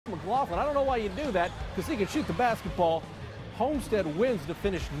McLaughlin. I don't know why you do that, because he can shoot the basketball. Homestead wins to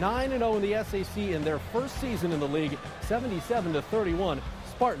finish 9-0 in the SAC in their first season in the league, 77-31.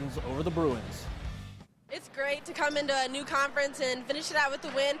 Spartans over the Bruins. It's great to come into a new conference and finish it out with the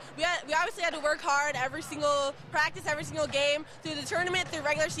win. We obviously had to work hard every single practice, every single game, through the tournament, through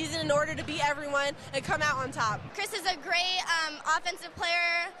regular season, in order to beat everyone and come out on top. Chris is a great offensive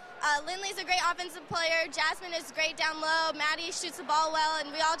player. Lindley's a great offensive player. Jasmine is great down low. Maddie shoots the ball well, and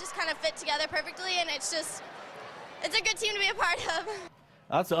we all just kind of fit together perfectly, and it's a good team to be a part of.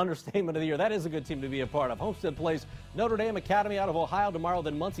 That's the understatement of the year. That is a good team to be a part of. Homestead plays Notre Dame Academy out of Ohio tomorrow,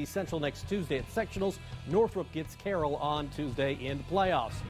 then Muncie Central next Tuesday at sectionals. Northrop gets Carroll on Tuesday in playoffs.